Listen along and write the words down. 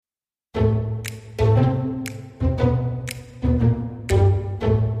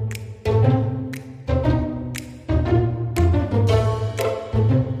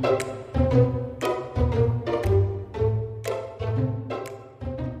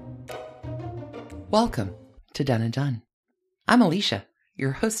Welcome to Done and Done. I'm Alicia,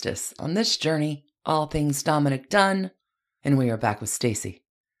 your hostess on this journey, all things Dominic Dunne, and we are back with Stacy,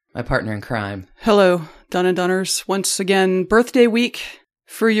 my partner in crime. Hello, Done and Dunners. Once again, birthday week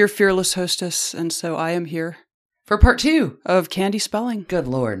for your fearless hostess, and so I am here. For part 2 of Candy Spelling. Good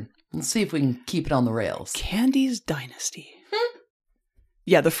Lord. Let's see if we can keep it on the rails. Candy's Dynasty.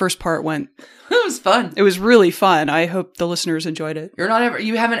 Yeah, the first part went... It was fun. It was really fun. I hope the listeners enjoyed it.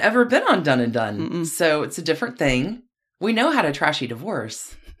 You haven't ever been on Done and Done, so it's a different thing. We know how to trashy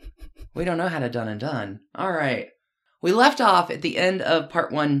divorce. We don't know how to Done and Done. All right. We left off at the end of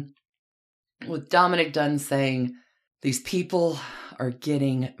part 1 with Dominic Dunne saying, these people are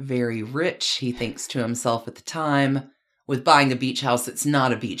getting very rich, he thinks to himself at the time, with buying a beach house. It's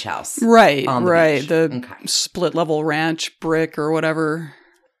not a beach house. Right. Beach. The split level ranch brick or whatever.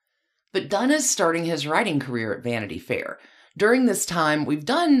 But Dunne is starting his writing career at Vanity Fair. During this time, we've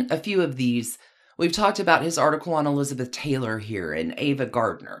done a few of these. We've talked about his article on Elizabeth Taylor here and Ava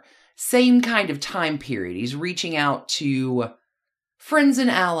Gardner. Same kind of time period. He's reaching out to friends and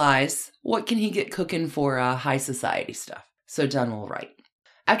allies. What can he get cooking for high society stuff? So Dunne will write.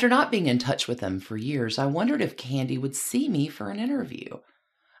 After not being in touch with them for years, I wondered if Candy would see me for an interview.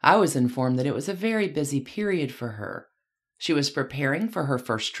 I was informed that it was a very busy period for her. She was preparing for her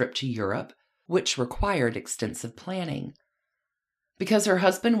first trip to Europe, which required extensive planning. Because her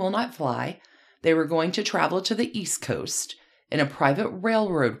husband will not fly, they were going to travel to the East Coast in a private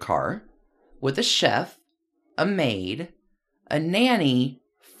railroad car with a chef, a maid, a nanny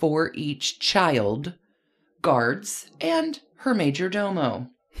for each child, guards, and her major domo.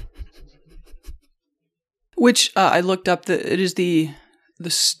 Which I looked up. It is the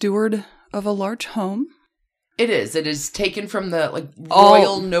steward of a large home. It is. It is taken from the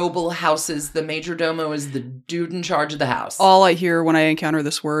royal noble houses. The major domo is the dude in charge of the house. All I hear when I encounter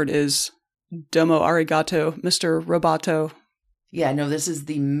this word is domo arigato, Mr. Roboto. Yeah, no, this is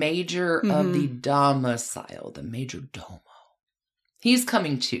the major of the domicile, the major domo. He's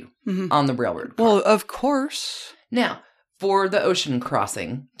coming too on the railroad car. Well, of course. Now, for the ocean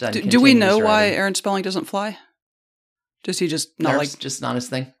crossing, do we know why Aaron Spelling doesn't fly? Does he just not just not his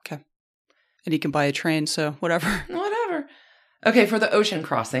thing? Okay. And he can buy a train, so whatever. Whatever. Okay, for the ocean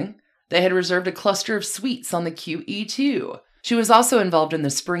crossing, they had reserved a cluster of suites on the QE2. She was also involved in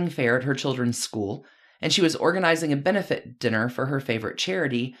the spring fair at her children's school, and she was organizing a benefit dinner for her favorite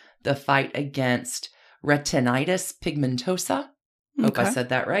charity, the fight against retinitis pigmentosa. Hope I said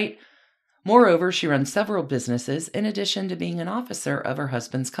that right. Moreover, she runs several businesses in addition to being an officer of her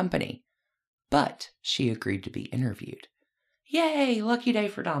husband's company. But she agreed to be interviewed. Yay, lucky day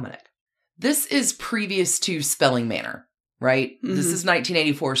for Dominic. This is previous to Spelling Manor, right? This is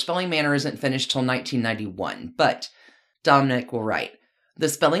 1984. Spelling Manor isn't finished till 1991, but Dominic will write, the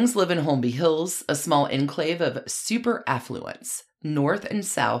Spellings live in Holmby Hills, a small enclave of super affluence, north and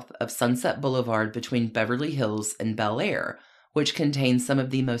south of Sunset Boulevard between Beverly Hills and Bel Air, which contains some of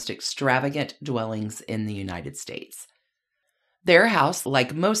the most extravagant dwellings in the United States. Their house,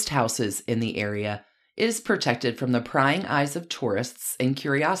 like most houses in the area, is protected from the prying eyes of tourists and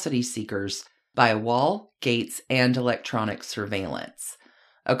curiosity seekers by a wall, gates, and electronic surveillance.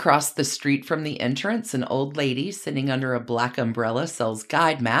 Across the street from the entrance, an old lady sitting under a black umbrella sells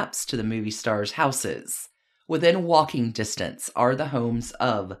guide maps to the movie stars' houses. Within walking distance are the homes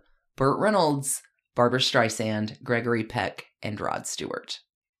of Burt Reynolds, Barbra Streisand, Gregory Peck, and Rod Stewart.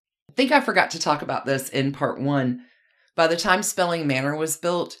 I think I forgot to talk about this in part 1. By the time Spelling Manor was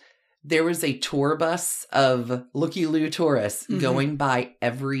built, there was a tour bus of looky-loo tourists going by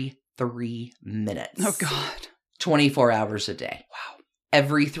every 3 minutes. Oh, God. 24 hours a day. Wow.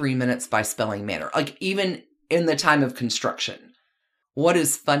 Every 3 minutes by Spelling Manor. Even in the time of construction. What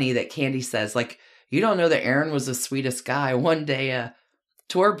is funny that Candy says, you don't know that Aaron was the sweetest guy. One day, a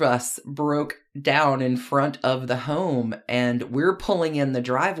tour bus broke down in front of the home, and we're pulling in the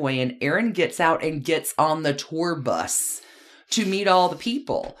driveway, and Aaron gets out and gets on the tour bus to meet all the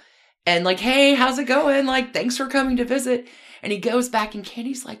people. And hey, how's it going? Thanks for coming to visit. And he goes back and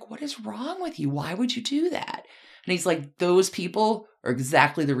Candy's like, what is wrong with you? Why would you do that? And he's like, those people are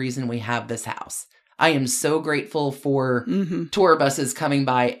exactly the reason we have this house. I am so grateful for tour buses coming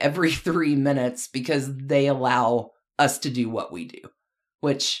by every 3 minutes because they allow us to do what we do.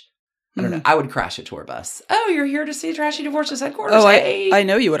 Which, I don't know, I would crash a tour bus. Oh, you're here to see Trashy Divorce's headquarters? Oh, hey. I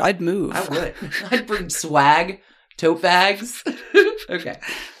know you would. I'd move. I would. I'd bring swag, tote bags. Okay.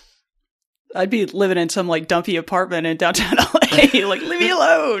 I'd be living in some dumpy apartment in downtown LA. Leave me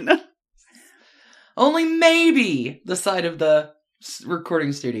alone. Only maybe the side of the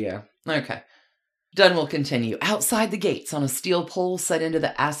recording studio. Okay. Dunn will continue. Outside the gates on a steel pole set into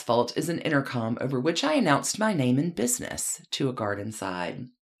the asphalt is an intercom over which I announced my name and business to a guard inside.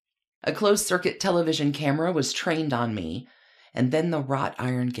 A closed-circuit television camera was trained on me, and then the wrought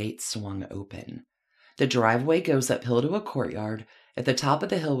iron gate swung open. The driveway goes uphill to a courtyard. At the top of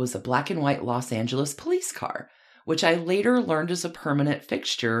the hill was a black and white Los Angeles police car, which I later learned is a permanent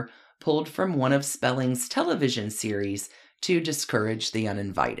fixture pulled from one of Spelling's television series to discourage the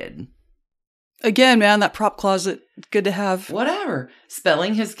uninvited. Again, man, that prop closet, good to have. Whatever.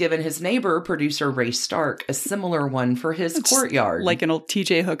 Spelling has given his neighbor, producer Ray Stark, a similar one for his courtyard. Like an old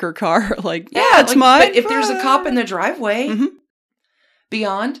TJ Hooker car. Like, yeah, it's mine. But if there's a cop in the driveway.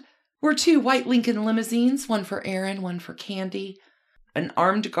 Beyond were 2 white Lincoln limousines, one for Aaron, one for Candy. An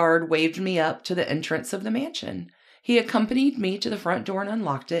armed guard waved me up to the entrance of the mansion. He accompanied me to the front door and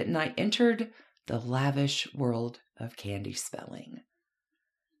unlocked it, and I entered the lavish world of Candy Spelling.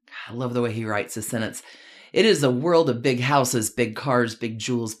 I love the way he writes this sentence. It is a world of big houses, big cars, big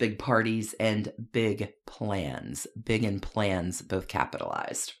jewels, big parties, and big plans. Big and plans, both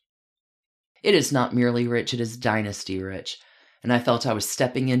capitalized. It is not merely rich, it is dynasty rich. And I felt I was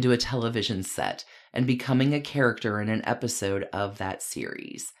stepping into a television set and becoming a character in an episode of that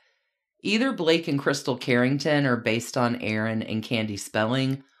series. Either Blake and Crystal Carrington are based on Aaron and Candy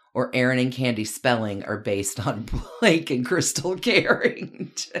Spelling, or Aaron and Candy Spelling are based on Blake and Crystal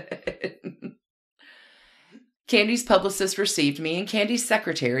Carrington. Candy's publicist received me, and Candy's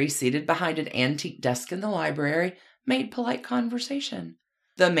secretary, seated behind an antique desk in the library, made polite conversation.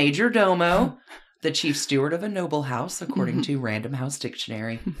 The major domo, the chief steward of a noble house, according to Random House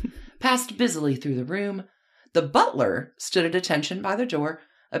Dictionary, passed busily through the room. The butler stood at attention by the door,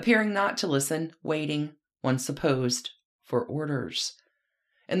 appearing not to listen, waiting, one supposed, for orders.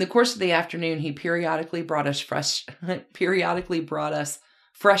 In the course of the afternoon, he periodically brought us fresh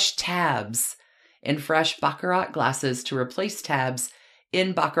tabs in fresh Baccarat glasses to replace tabs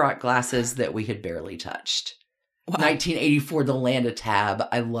in Baccarat glasses that we had barely touched. Wow. 1984, the land of tab.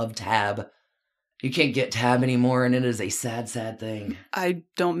 I love tab. You can't get tab anymore, and it is a sad, sad thing. I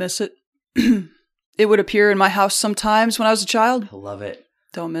don't miss it. It would appear in my house sometimes when I was a child. I love it.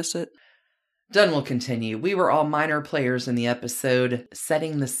 Don't miss it. Dunn will continue. We were all minor players in the episode,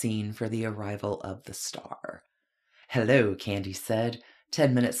 setting the scene for the arrival of the star. Hello, Candy said,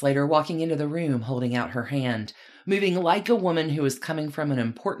 10 minutes later, walking into the room, holding out her hand, moving like a woman who is coming from an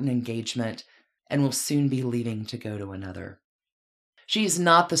important engagement and will soon be leaving to go to another. She is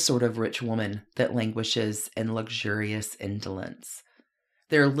not the sort of rich woman that languishes in luxurious indolence.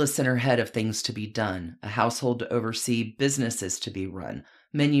 There lists in her head of things to be done, a household to oversee, businesses to be run,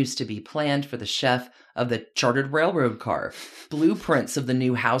 menus to be planned for the chef of the chartered railroad car, blueprints of the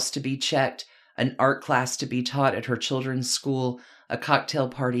new house to be checked, an art class to be taught at her children's school, a cocktail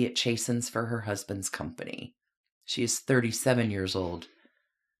party at Chasen's for her husband's company. She is 37 years old.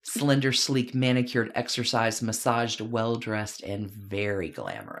 Slender, sleek, manicured, exercised, massaged, well-dressed, and very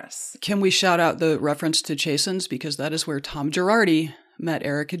glamorous. Can we shout out the reference to Chasen's? Because that is where Tom Girardi met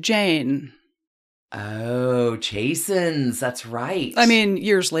Erika Jayne. Oh, Chasen's. That's right. I mean,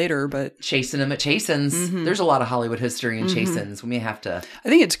 years later, but... Chasing him at Chasen's. Mm-hmm. There's a lot of Hollywood history in Chasen's. We may have to... I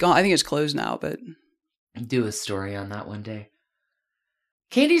think it's gone. I think it's closed now, but... do a story on that one day.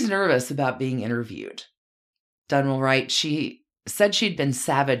 Candy's nervous about being interviewed. Dunn will write, she said she'd been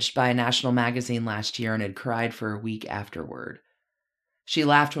savaged by a national magazine last year and had cried for a week afterward. She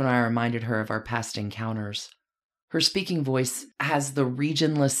laughed when I reminded her of our past encounters. Her speaking voice has the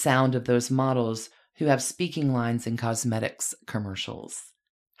regionless sound of those models who have speaking lines in cosmetics commercials.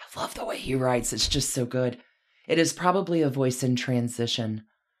 I love the way he writes. It's just so good. It is probably a voice in transition.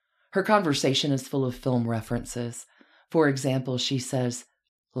 Her conversation is full of film references. For example, she says,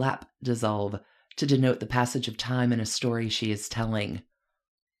 lap dissolve, to denote the passage of time in a story she is telling.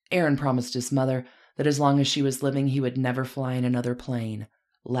 Aaron promised his mother that as long as she was living, he would never fly in another plane.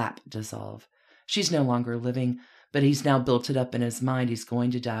 Lap dissolve. She's no longer living, but he's now built it up in his mind. He's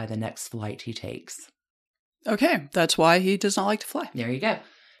going to die the next flight he takes. Okay, that's why he does not like to fly. There you go.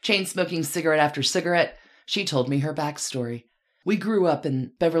 Chain smoking cigarette after cigarette. She told me her backstory. We grew up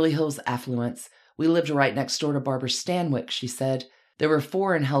in Beverly Hills affluence. We lived right next door to Barbara Stanwyck, she said. There were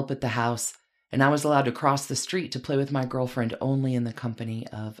 4 in help at the house, and I was allowed to cross the street to play with my girlfriend only in the company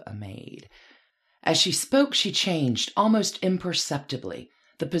of a maid. As she spoke, she changed, almost imperceptibly,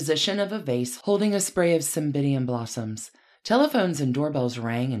 the position of a vase holding a spray of cymbidium blossoms. Telephones and doorbells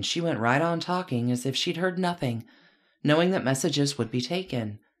rang, and she went right on talking as if she'd heard nothing, knowing that messages would be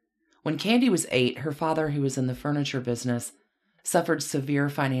taken. When Candy was 8, her father, who was in the furniture business, suffered severe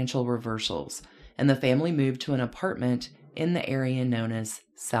financial reversals, and the family moved to an apartment in the area known as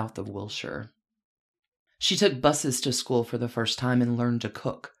South of Wilshire. She took buses to school for the first time and learned to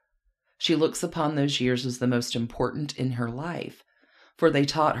cook. She looks upon those years as the most important in her life, for they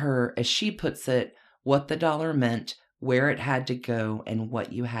taught her, as she puts it, what the dollar meant, where it had to go, and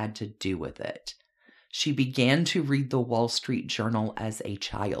what you had to do with it. She began to read the Wall Street Journal as a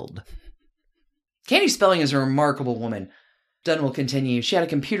child. Candy Spelling is a remarkable woman. Dunn will continue. She had a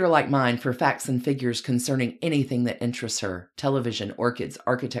computer-like mind for facts and figures concerning anything that interests her: television, orchids,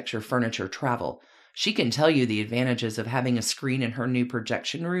 architecture, furniture, travel. She can tell you the advantages of having a screen in her new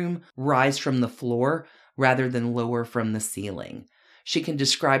projection room rise from the floor rather than lower from the ceiling. She can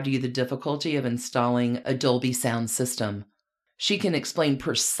describe to you the difficulty of installing a Dolby sound system. She can explain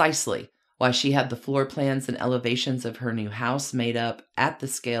precisely why she had the floor plans and elevations of her new house made up at the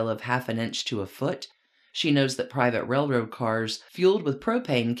scale of 1/2 inch to a foot. She knows that private railroad cars fueled with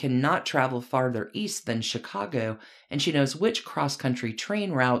propane cannot travel farther east than Chicago, and she knows which cross-country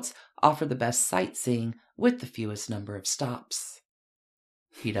train routes offer the best sightseeing with the fewest number of stops.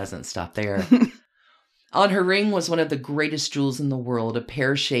 He doesn't stop there. On her ring was one of the greatest jewels in the world, a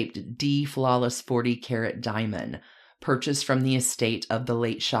pear-shaped D flawless 40-carat diamond, purchased from the estate of the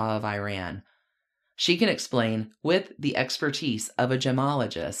late Shah of Iran. She can explain, with the expertise of a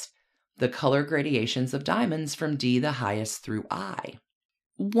gemologist, the color gradations of diamonds from D the highest through I.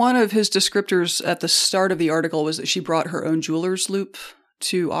 One of his descriptors at the start of the article was that she brought her own jeweler's loupe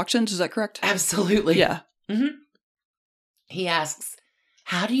to auctions. Is that correct? Absolutely. Yeah. Mm-hmm. He asks,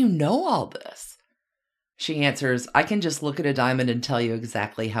 "How do you know all this?" She answers, "I can just look at a diamond and tell you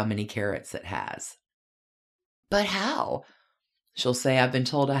exactly how many carats it has." "But how?" She'll say, "I've been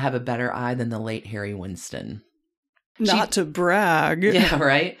told I have a better eye than the late Harry Winston." Not to brag. Yeah,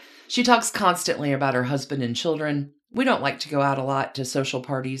 right? She talks constantly about her husband and children. "We don't like to go out a lot to social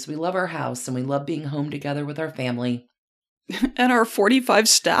parties. We love our house and we love being home together with our family." And our 45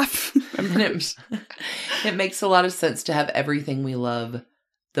 staff. It makes a lot of sense to have everything we love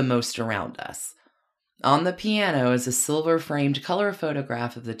the most around us. On the piano is a silver-framed color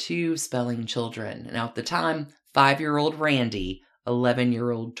photograph of the two Spelling children. Now, at the time, 5-year-old Randy,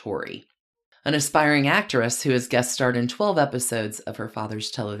 11-year-old Tori, an aspiring actress who has guest starred in 12 episodes of her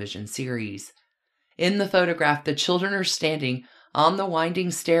father's television series. In the photograph, the children are standing on the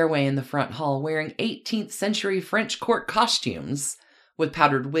winding stairway in the front hall wearing 18th century French court costumes with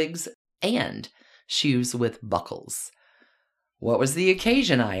powdered wigs and shoes with buckles. "What was the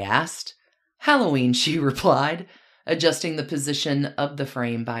occasion?" I asked. "Halloween," she replied, adjusting the position of the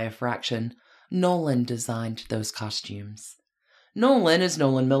frame by a fraction. "Nolan designed those costumes." Nolan is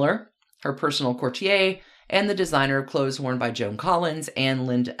Nolan Miller, her personal courtier, and the designer of clothes worn by Joan Collins and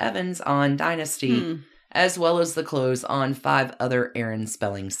Linda Evans on Dynasty, as well as the clothes on 5 other Aaron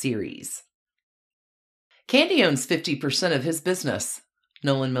Spelling series. Candy owns 50% of his business,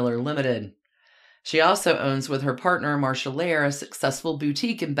 Nolan Miller Limited. She also owns with her partner, Marsha Lair, a successful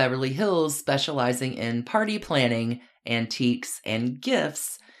boutique in Beverly Hills specializing in party planning, antiques, and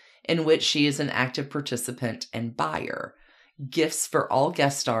gifts, in which she is an active participant and buyer. Gifts for all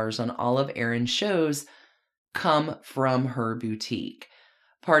guest stars on all of Aaron's shows come from her boutique.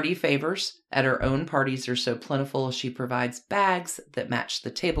 Party favors at her own parties are so plentiful, she provides bags that match the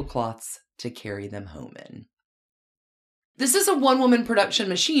tablecloths to carry them home in. This is a one-woman production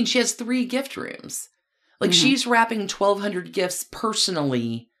machine. She has 3 gift rooms. She's wrapping 1,200 gifts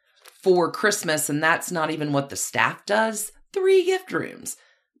personally for Christmas, and that's not even what the staff does. 3 gift rooms.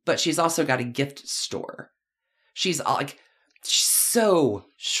 But she's also got a gift store. She's so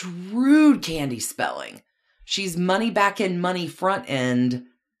shrewd, Candy Spelling. She's money back end, money front end,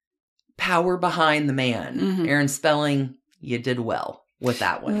 power behind the man. Aaron Spelling, you did well with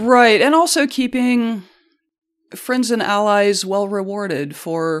that one. Right. And also keeping friends and allies well rewarded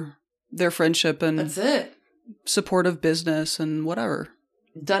for their friendship and that's it. Support of business and whatever.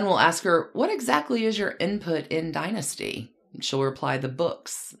 Dunn will ask her, "What exactly is your input in Dynasty?" She'll reply, "The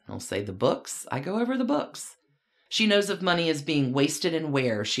books." He'll say, "The books? I go over the books." She knows if money is being wasted and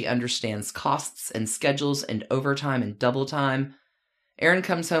where. She understands costs and schedules and overtime and double time. Aaron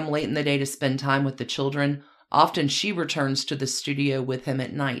comes home late in the day to spend time with the children. Often she returns to the studio with him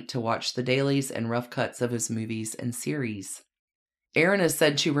at night to watch the dailies and rough cuts of his movies and series. Aaron is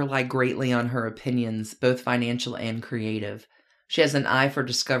said to rely greatly on her opinions, both financial and creative. She has an eye for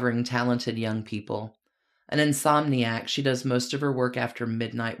discovering talented young people. An insomniac, she does most of her work after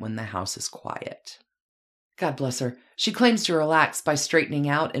midnight when the house is quiet. God bless her. She claims to relax by straightening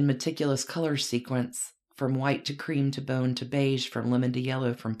out in meticulous color sequence, from white to cream to bone to beige, from lemon to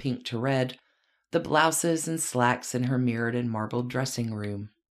yellow, from pink to red, the blouses and slacks in her mirrored and marbled dressing room.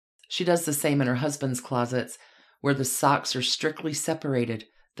 She does the same in her husband's closets, where the socks are strictly separated,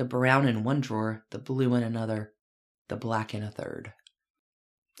 The brown in one drawer, the blue in another, the black in a third.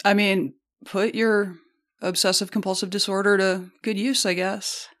 I mean, put your obsessive compulsive disorder to good use, I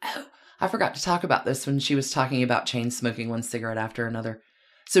guess. Oh, I forgot to talk about this when she was talking about chain smoking one cigarette after another.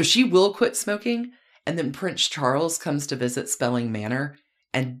 So she will quit smoking, and then Prince Charles comes to visit Spelling Manor,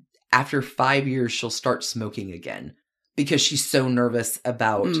 and after 5 years, she'll start smoking again because she's so nervous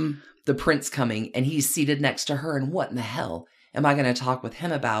about the prince coming, and he's seated next to her, and what in the hell am I going to talk with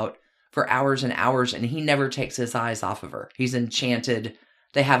him about for hours and hours? And he never takes his eyes off of her. He's enchanted.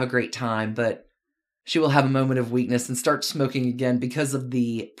 They have a great time, but she will have a moment of weakness and start smoking again because of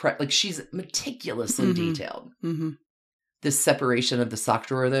the, like, she's meticulously detailed. This separation of the sock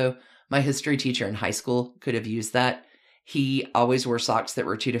drawer, though, my history teacher in high school could have used that. He always wore socks that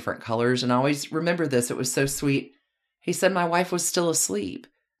were 2 different colors, and I always remember this. It was so sweet. He said my wife was still asleep.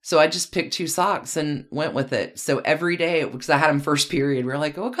 So I just picked 2 socks and went with it. So every day, because I had him first period, we were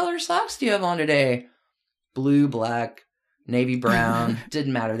like, what color socks do you have on today? Blue, black, navy brown.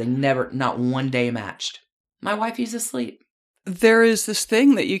 Didn't matter. They never, not one day matched. My wifey's asleep. There is this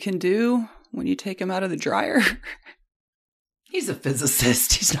thing that you can do when you take him out of the dryer. He's a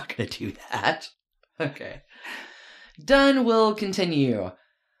physicist. He's not going to do that. Okay. Dunn will continue.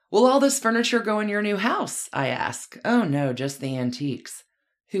 Will all this furniture go in your new house? I ask. Oh no, just the antiques.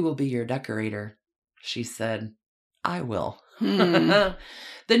 Who will be your decorator? She said, I will. The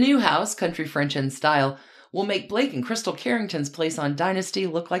new house, country French in style, will make Blake and Crystal Carrington's place on Dynasty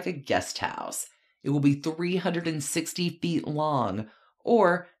look like a guest house. It will be 360 feet long,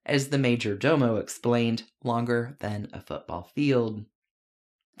 or, as the major domo explained, longer than a football field.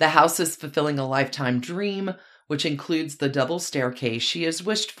 The house is fulfilling a lifetime dream, which includes the double staircase she has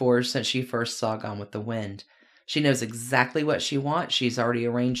wished for since she first saw Gone with the Wind. She knows exactly what she wants. She's already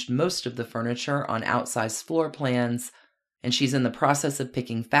arranged most of the furniture on outsized floor plans, and she's in the process of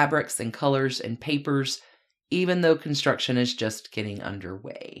picking fabrics and colors and papers, even though construction is just getting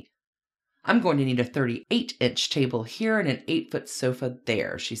underway. I'm going to need a 38-inch table here and an 8-foot sofa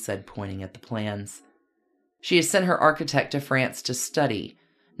there, she said, pointing at the plans. She has sent her architect to France to study,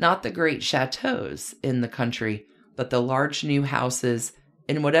 not the great chateaus in the country, but the large new houses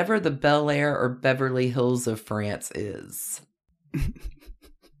in whatever the Bel Air or Beverly Hills of France is.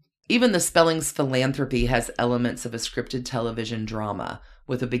 Even the Spellings philanthropy has elements of a scripted television drama,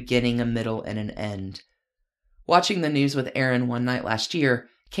 with a beginning, a middle, and an end. Watching the news with Aaron one night last year,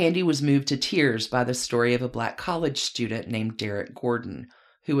 Candy was moved to tears by the story of a black college student named Derek Gordon,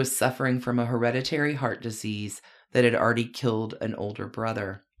 who was suffering from a hereditary heart disease that had already killed an older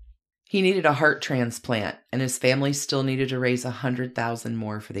brother. He needed a heart transplant, and his family still needed to raise $100,000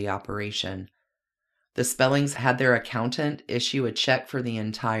 more for the operation. The Spellings had their accountant issue a check for the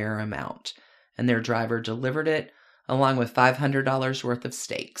entire amount, and their driver delivered it, along with $500 worth of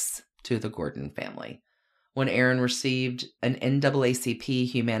steaks, to the Gordon family. When Aaron received an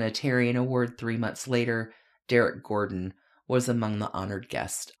NAACP Humanitarian Award 3 months later, Derek Gordon was among the honored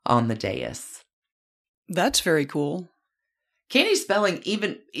guests on the dais. That's very cool. Candy Spelling,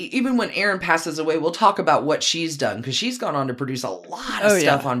 even when Aaron passes away, we'll talk about what she's done, because she's gone on to produce a lot of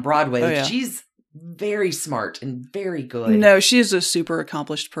stuff on Broadway. She's very smart and very good. No, she's a super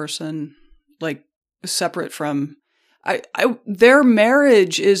accomplished person, like separate from... their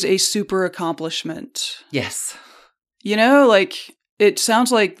marriage is a super accomplishment. Yes. You know, like, it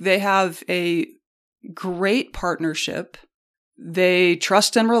sounds like they have a great partnership. They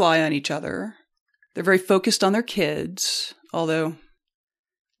trust and rely on each other. They're very focused on their kids, although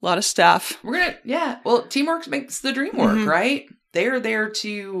a lot of staff. Well, teamwork makes the dream work, right? They're there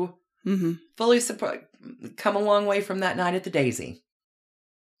to fully support, come a long way from that night at the Daisy.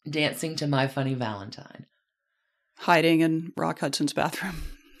 Dancing to My Funny Valentine. Hiding in Rock Hudson's bathroom.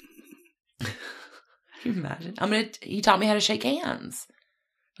 Can you imagine? He taught me how to shake hands.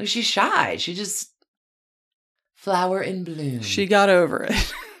 Like, she's shy. She just flower in bloom. She got over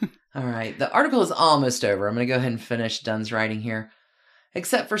it. All right. The article is almost over. I'm going to go ahead and finish Dunn's writing here.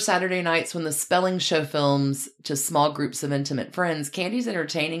 Except for Saturday nights when the Spelling show films to small groups of intimate friends, Candy's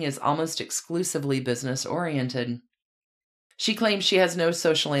entertaining is almost exclusively business-oriented. She claims she has no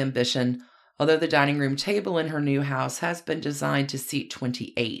social ambition, although the dining room table in her new house has been designed to seat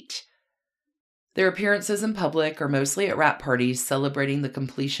 28. Their appearances in public are mostly at wrap parties celebrating the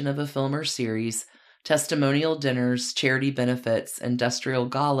completion of a film or series, testimonial dinners, charity benefits, industrial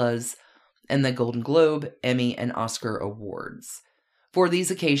galas, and the Golden Globe, Emmy, and Oscar awards. For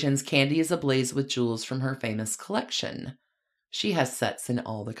these occasions, Candy is ablaze with jewels from her famous collection. She has sets in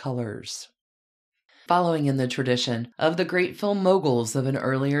all the colors. Following in the tradition of the great film moguls of an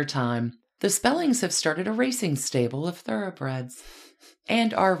earlier time, the Spellings have started a racing stable of thoroughbreds.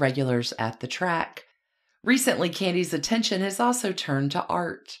 and are regulars at the track. Recently, Candy's attention has also turned to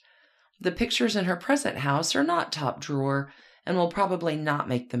art. The pictures in her present house are not top drawer and will probably not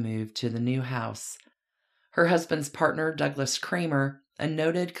make the move to the new house. Her husband's partner, Douglas Kramer, a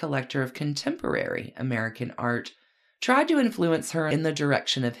noted collector of contemporary American art, tried to influence her in the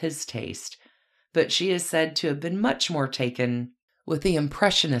direction of his taste, but she is said to have been much more taken with the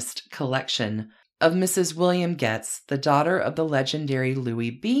Impressionist collection of Mrs. William Getz, the daughter of the legendary Louis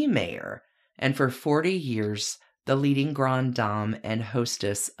B. Mayer, and for 40 years, the leading grande dame and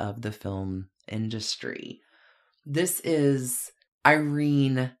hostess of the film industry. This is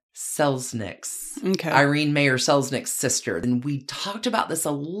Irene Selznick's. Okay. Irene Mayer Selznick's sister. And we talked about this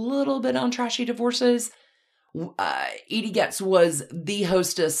a little bit on Trashy Divorces. Edie Getz was the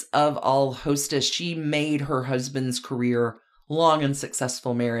hostess of all hostess. She made her husband's career, long and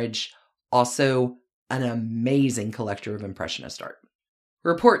successful marriage, also an amazing collector of Impressionist art.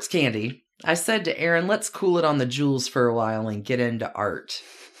 Reports Candy, I said to Aaron, let's cool it on the jewels for a while and get into art.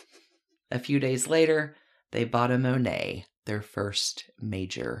 A few days later, they bought a Monet, their first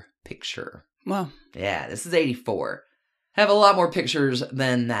major picture. Wow. Yeah, this is 84. Have a lot more pictures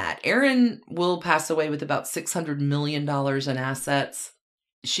than that. Aaron will pass away with about $600 million in assets.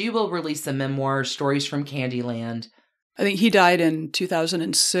 She will release a memoir, Stories from Candyland. I think he died in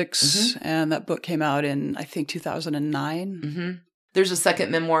 2006, and that book came out in, I think, 2009. Mm-hmm. There's a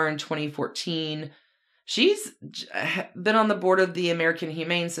second memoir in 2014. She's been on the board of the American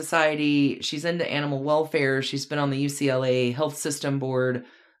Humane Society. She's into animal welfare. She's been on the UCLA Health System Board,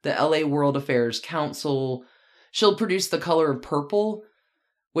 the LA World Affairs Council. She'll produce The Color of Purple,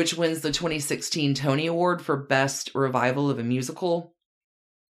 which wins the 2016 Tony Award for Best Revival of a Musical.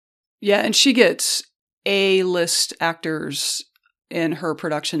 Yeah, and she gets A-list actors in her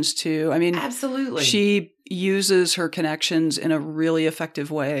productions too. I mean, absolutely. She uses her connections in a really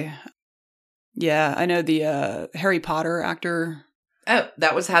effective way. Yeah, I know the Harry Potter actor. Oh,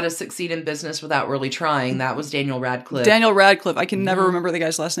 that was How to Succeed in Business Without Really Trying. That was Daniel Radcliffe. Daniel Radcliffe. I can never remember the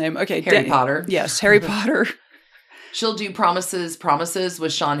guy's last name. Okay, Harry Potter. Yes, Harry Potter. She'll do Promises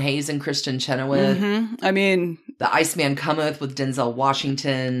with Sean Hayes and Kristen Chenoweth. Mm-hmm. I mean, The Iceman Cometh with Denzel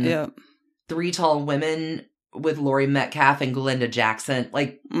Washington. Yeah. Three Tall Women with Laurie Metcalf and Glenda Jackson.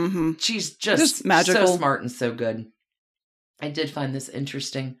 Like, she's just magical. So smart and so good. I did find this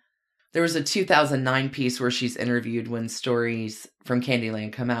interesting. There was a 2009 piece where she's interviewed when Stories from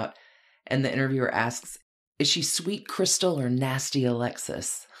Candyland come out. And the interviewer asks, is she sweet Crystal or nasty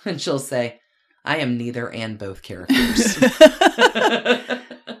Alexis? And she'll say, I am neither and both characters.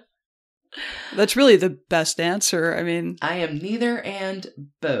 That's really the best answer. I mean, I am neither and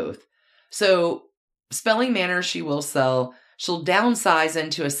both. So, Spelling Manor, she will sell. She'll downsize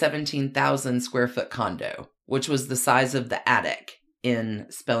into a 17,000 square foot condo, which was the size of the attic in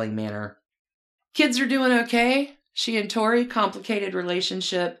Spelling Manor. Kids are doing okay. She and Tori, complicated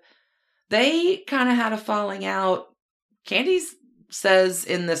relationship. They kind of had a falling out. Candy says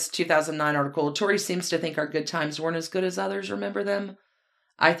in this 2009 article, Tori seems to think our good times weren't as good as others remember them.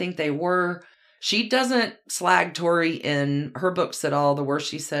 I think they were. She doesn't slag Tori in her books at all. The worst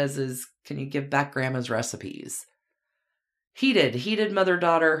she says is, can you give back Grandma's recipes? Heated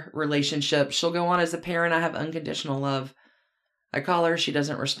mother-daughter relationship. She'll go on as a parent. I have unconditional love. I call her. She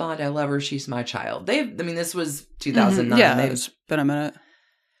doesn't respond. I love her. She's my child. This was 2009. Yeah, it's been a minute.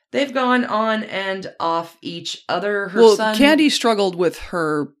 They've gone on and off each other. Her son... Candy struggled with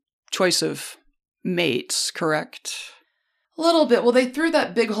her choice of mates, correct? A little bit. Well, they threw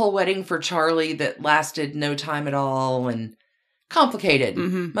that big whole wedding for Charlie that lasted no time at all and complicated.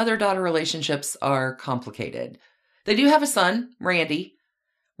 Mother-daughter relationships are complicated. They do have a son, Randy.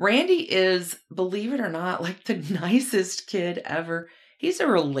 Randy is, believe it or not, like the nicest kid ever. He's a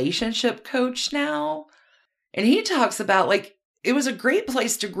relationship coach now. And he talks about, like, it was a great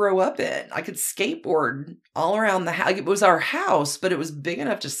place to grow up in. I could skateboard all around the house. Like, it was our house, but it was big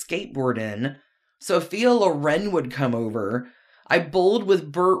enough to skateboard in. Sophia Loren would come over. I bowled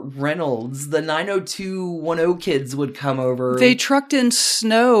with Burt Reynolds. The 90210 kids would come over. They trucked in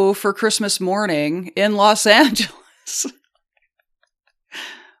snow for Christmas morning in Los Angeles.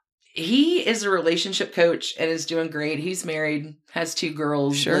 He is a relationship coach and is doing great. He's married, has 2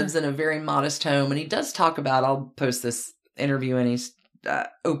 girls, lives in a very modest home. And he does talk about, I'll post this interview and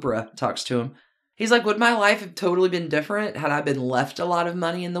Oprah talks to him. He's like, would my life have totally been different had I been left a lot of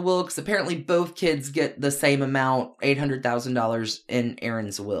money in the will? Because apparently both kids get the same amount, $800,000 in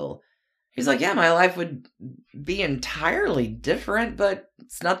Aaron's will. He's like, yeah, my life would be entirely different, but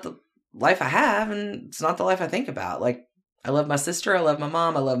it's not the life I have and it's not the life I think about. Like, I love my sister, I love my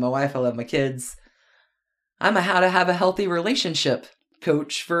mom, I love my wife, I love my kids. I'm a how to have a healthy relationship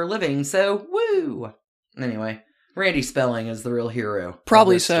coach for a living, so woo! Anyway, Randy Spelling is the real hero.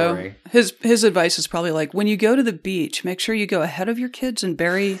 Probably so. His advice is probably like, when you go to the beach, make sure you go ahead of your kids and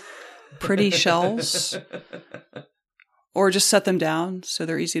bury pretty shells. Or just set them down so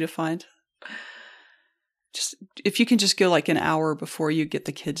they're easy to find. Just if you can just go like an hour before you get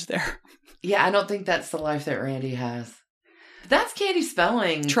the kids there. Yeah, I don't think that's the life that Randy has. That's Candy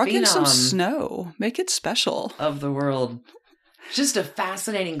Spelling. Truck in some snow. Make it special. Of the world. Just a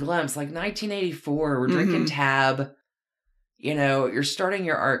fascinating glimpse. Like 1984, we're drinking Tab. You know, you're starting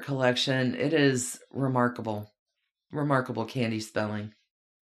your art collection. It is remarkable. Remarkable Candy Spelling.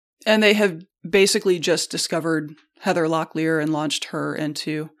 And they have basically just discovered Heather Locklear and launched her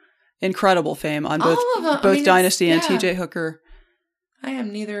into incredible fame on both Dynasty and TJ Hooker. I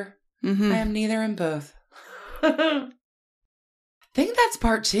am neither. I am neither in both. I think that's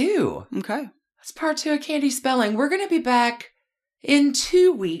part 2. Okay. That's part 2 of Candy Spelling. We're going to be back in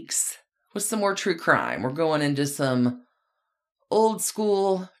 2 weeks with some more true crime. We're going into some old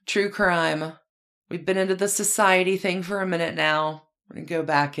school true crime. We've been into the society thing for a minute now. We're going to go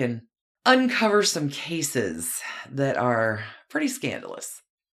back and uncover some cases that are pretty scandalous.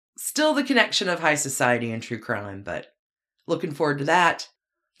 Still the connection of high society and true crime, but looking forward to that.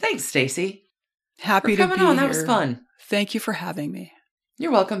 Thanks, Stacey. Happy to be here. That was fun. Thank you for having me.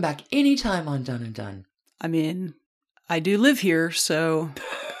 You're welcome back anytime on Done and Done. I mean, I do live here, so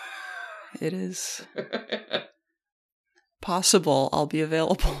it is possible I'll be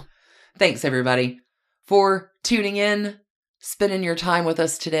available. Thanks, everybody, for tuning in, spending your time with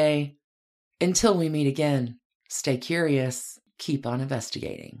us today. Until we meet again, stay curious, keep on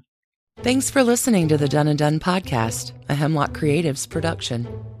investigating. Thanks for listening to the Done and Done podcast, a Hemlock Creatives production.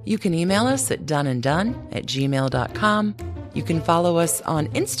 You can email us at doneanddone@gmail.com. You can follow us on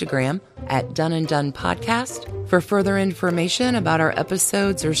Instagram at Done and Done Podcast. For further information about our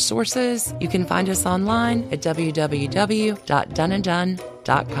episodes or sources, you can find us online at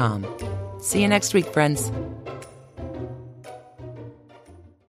www.doneanddone.com. See you next week, friends.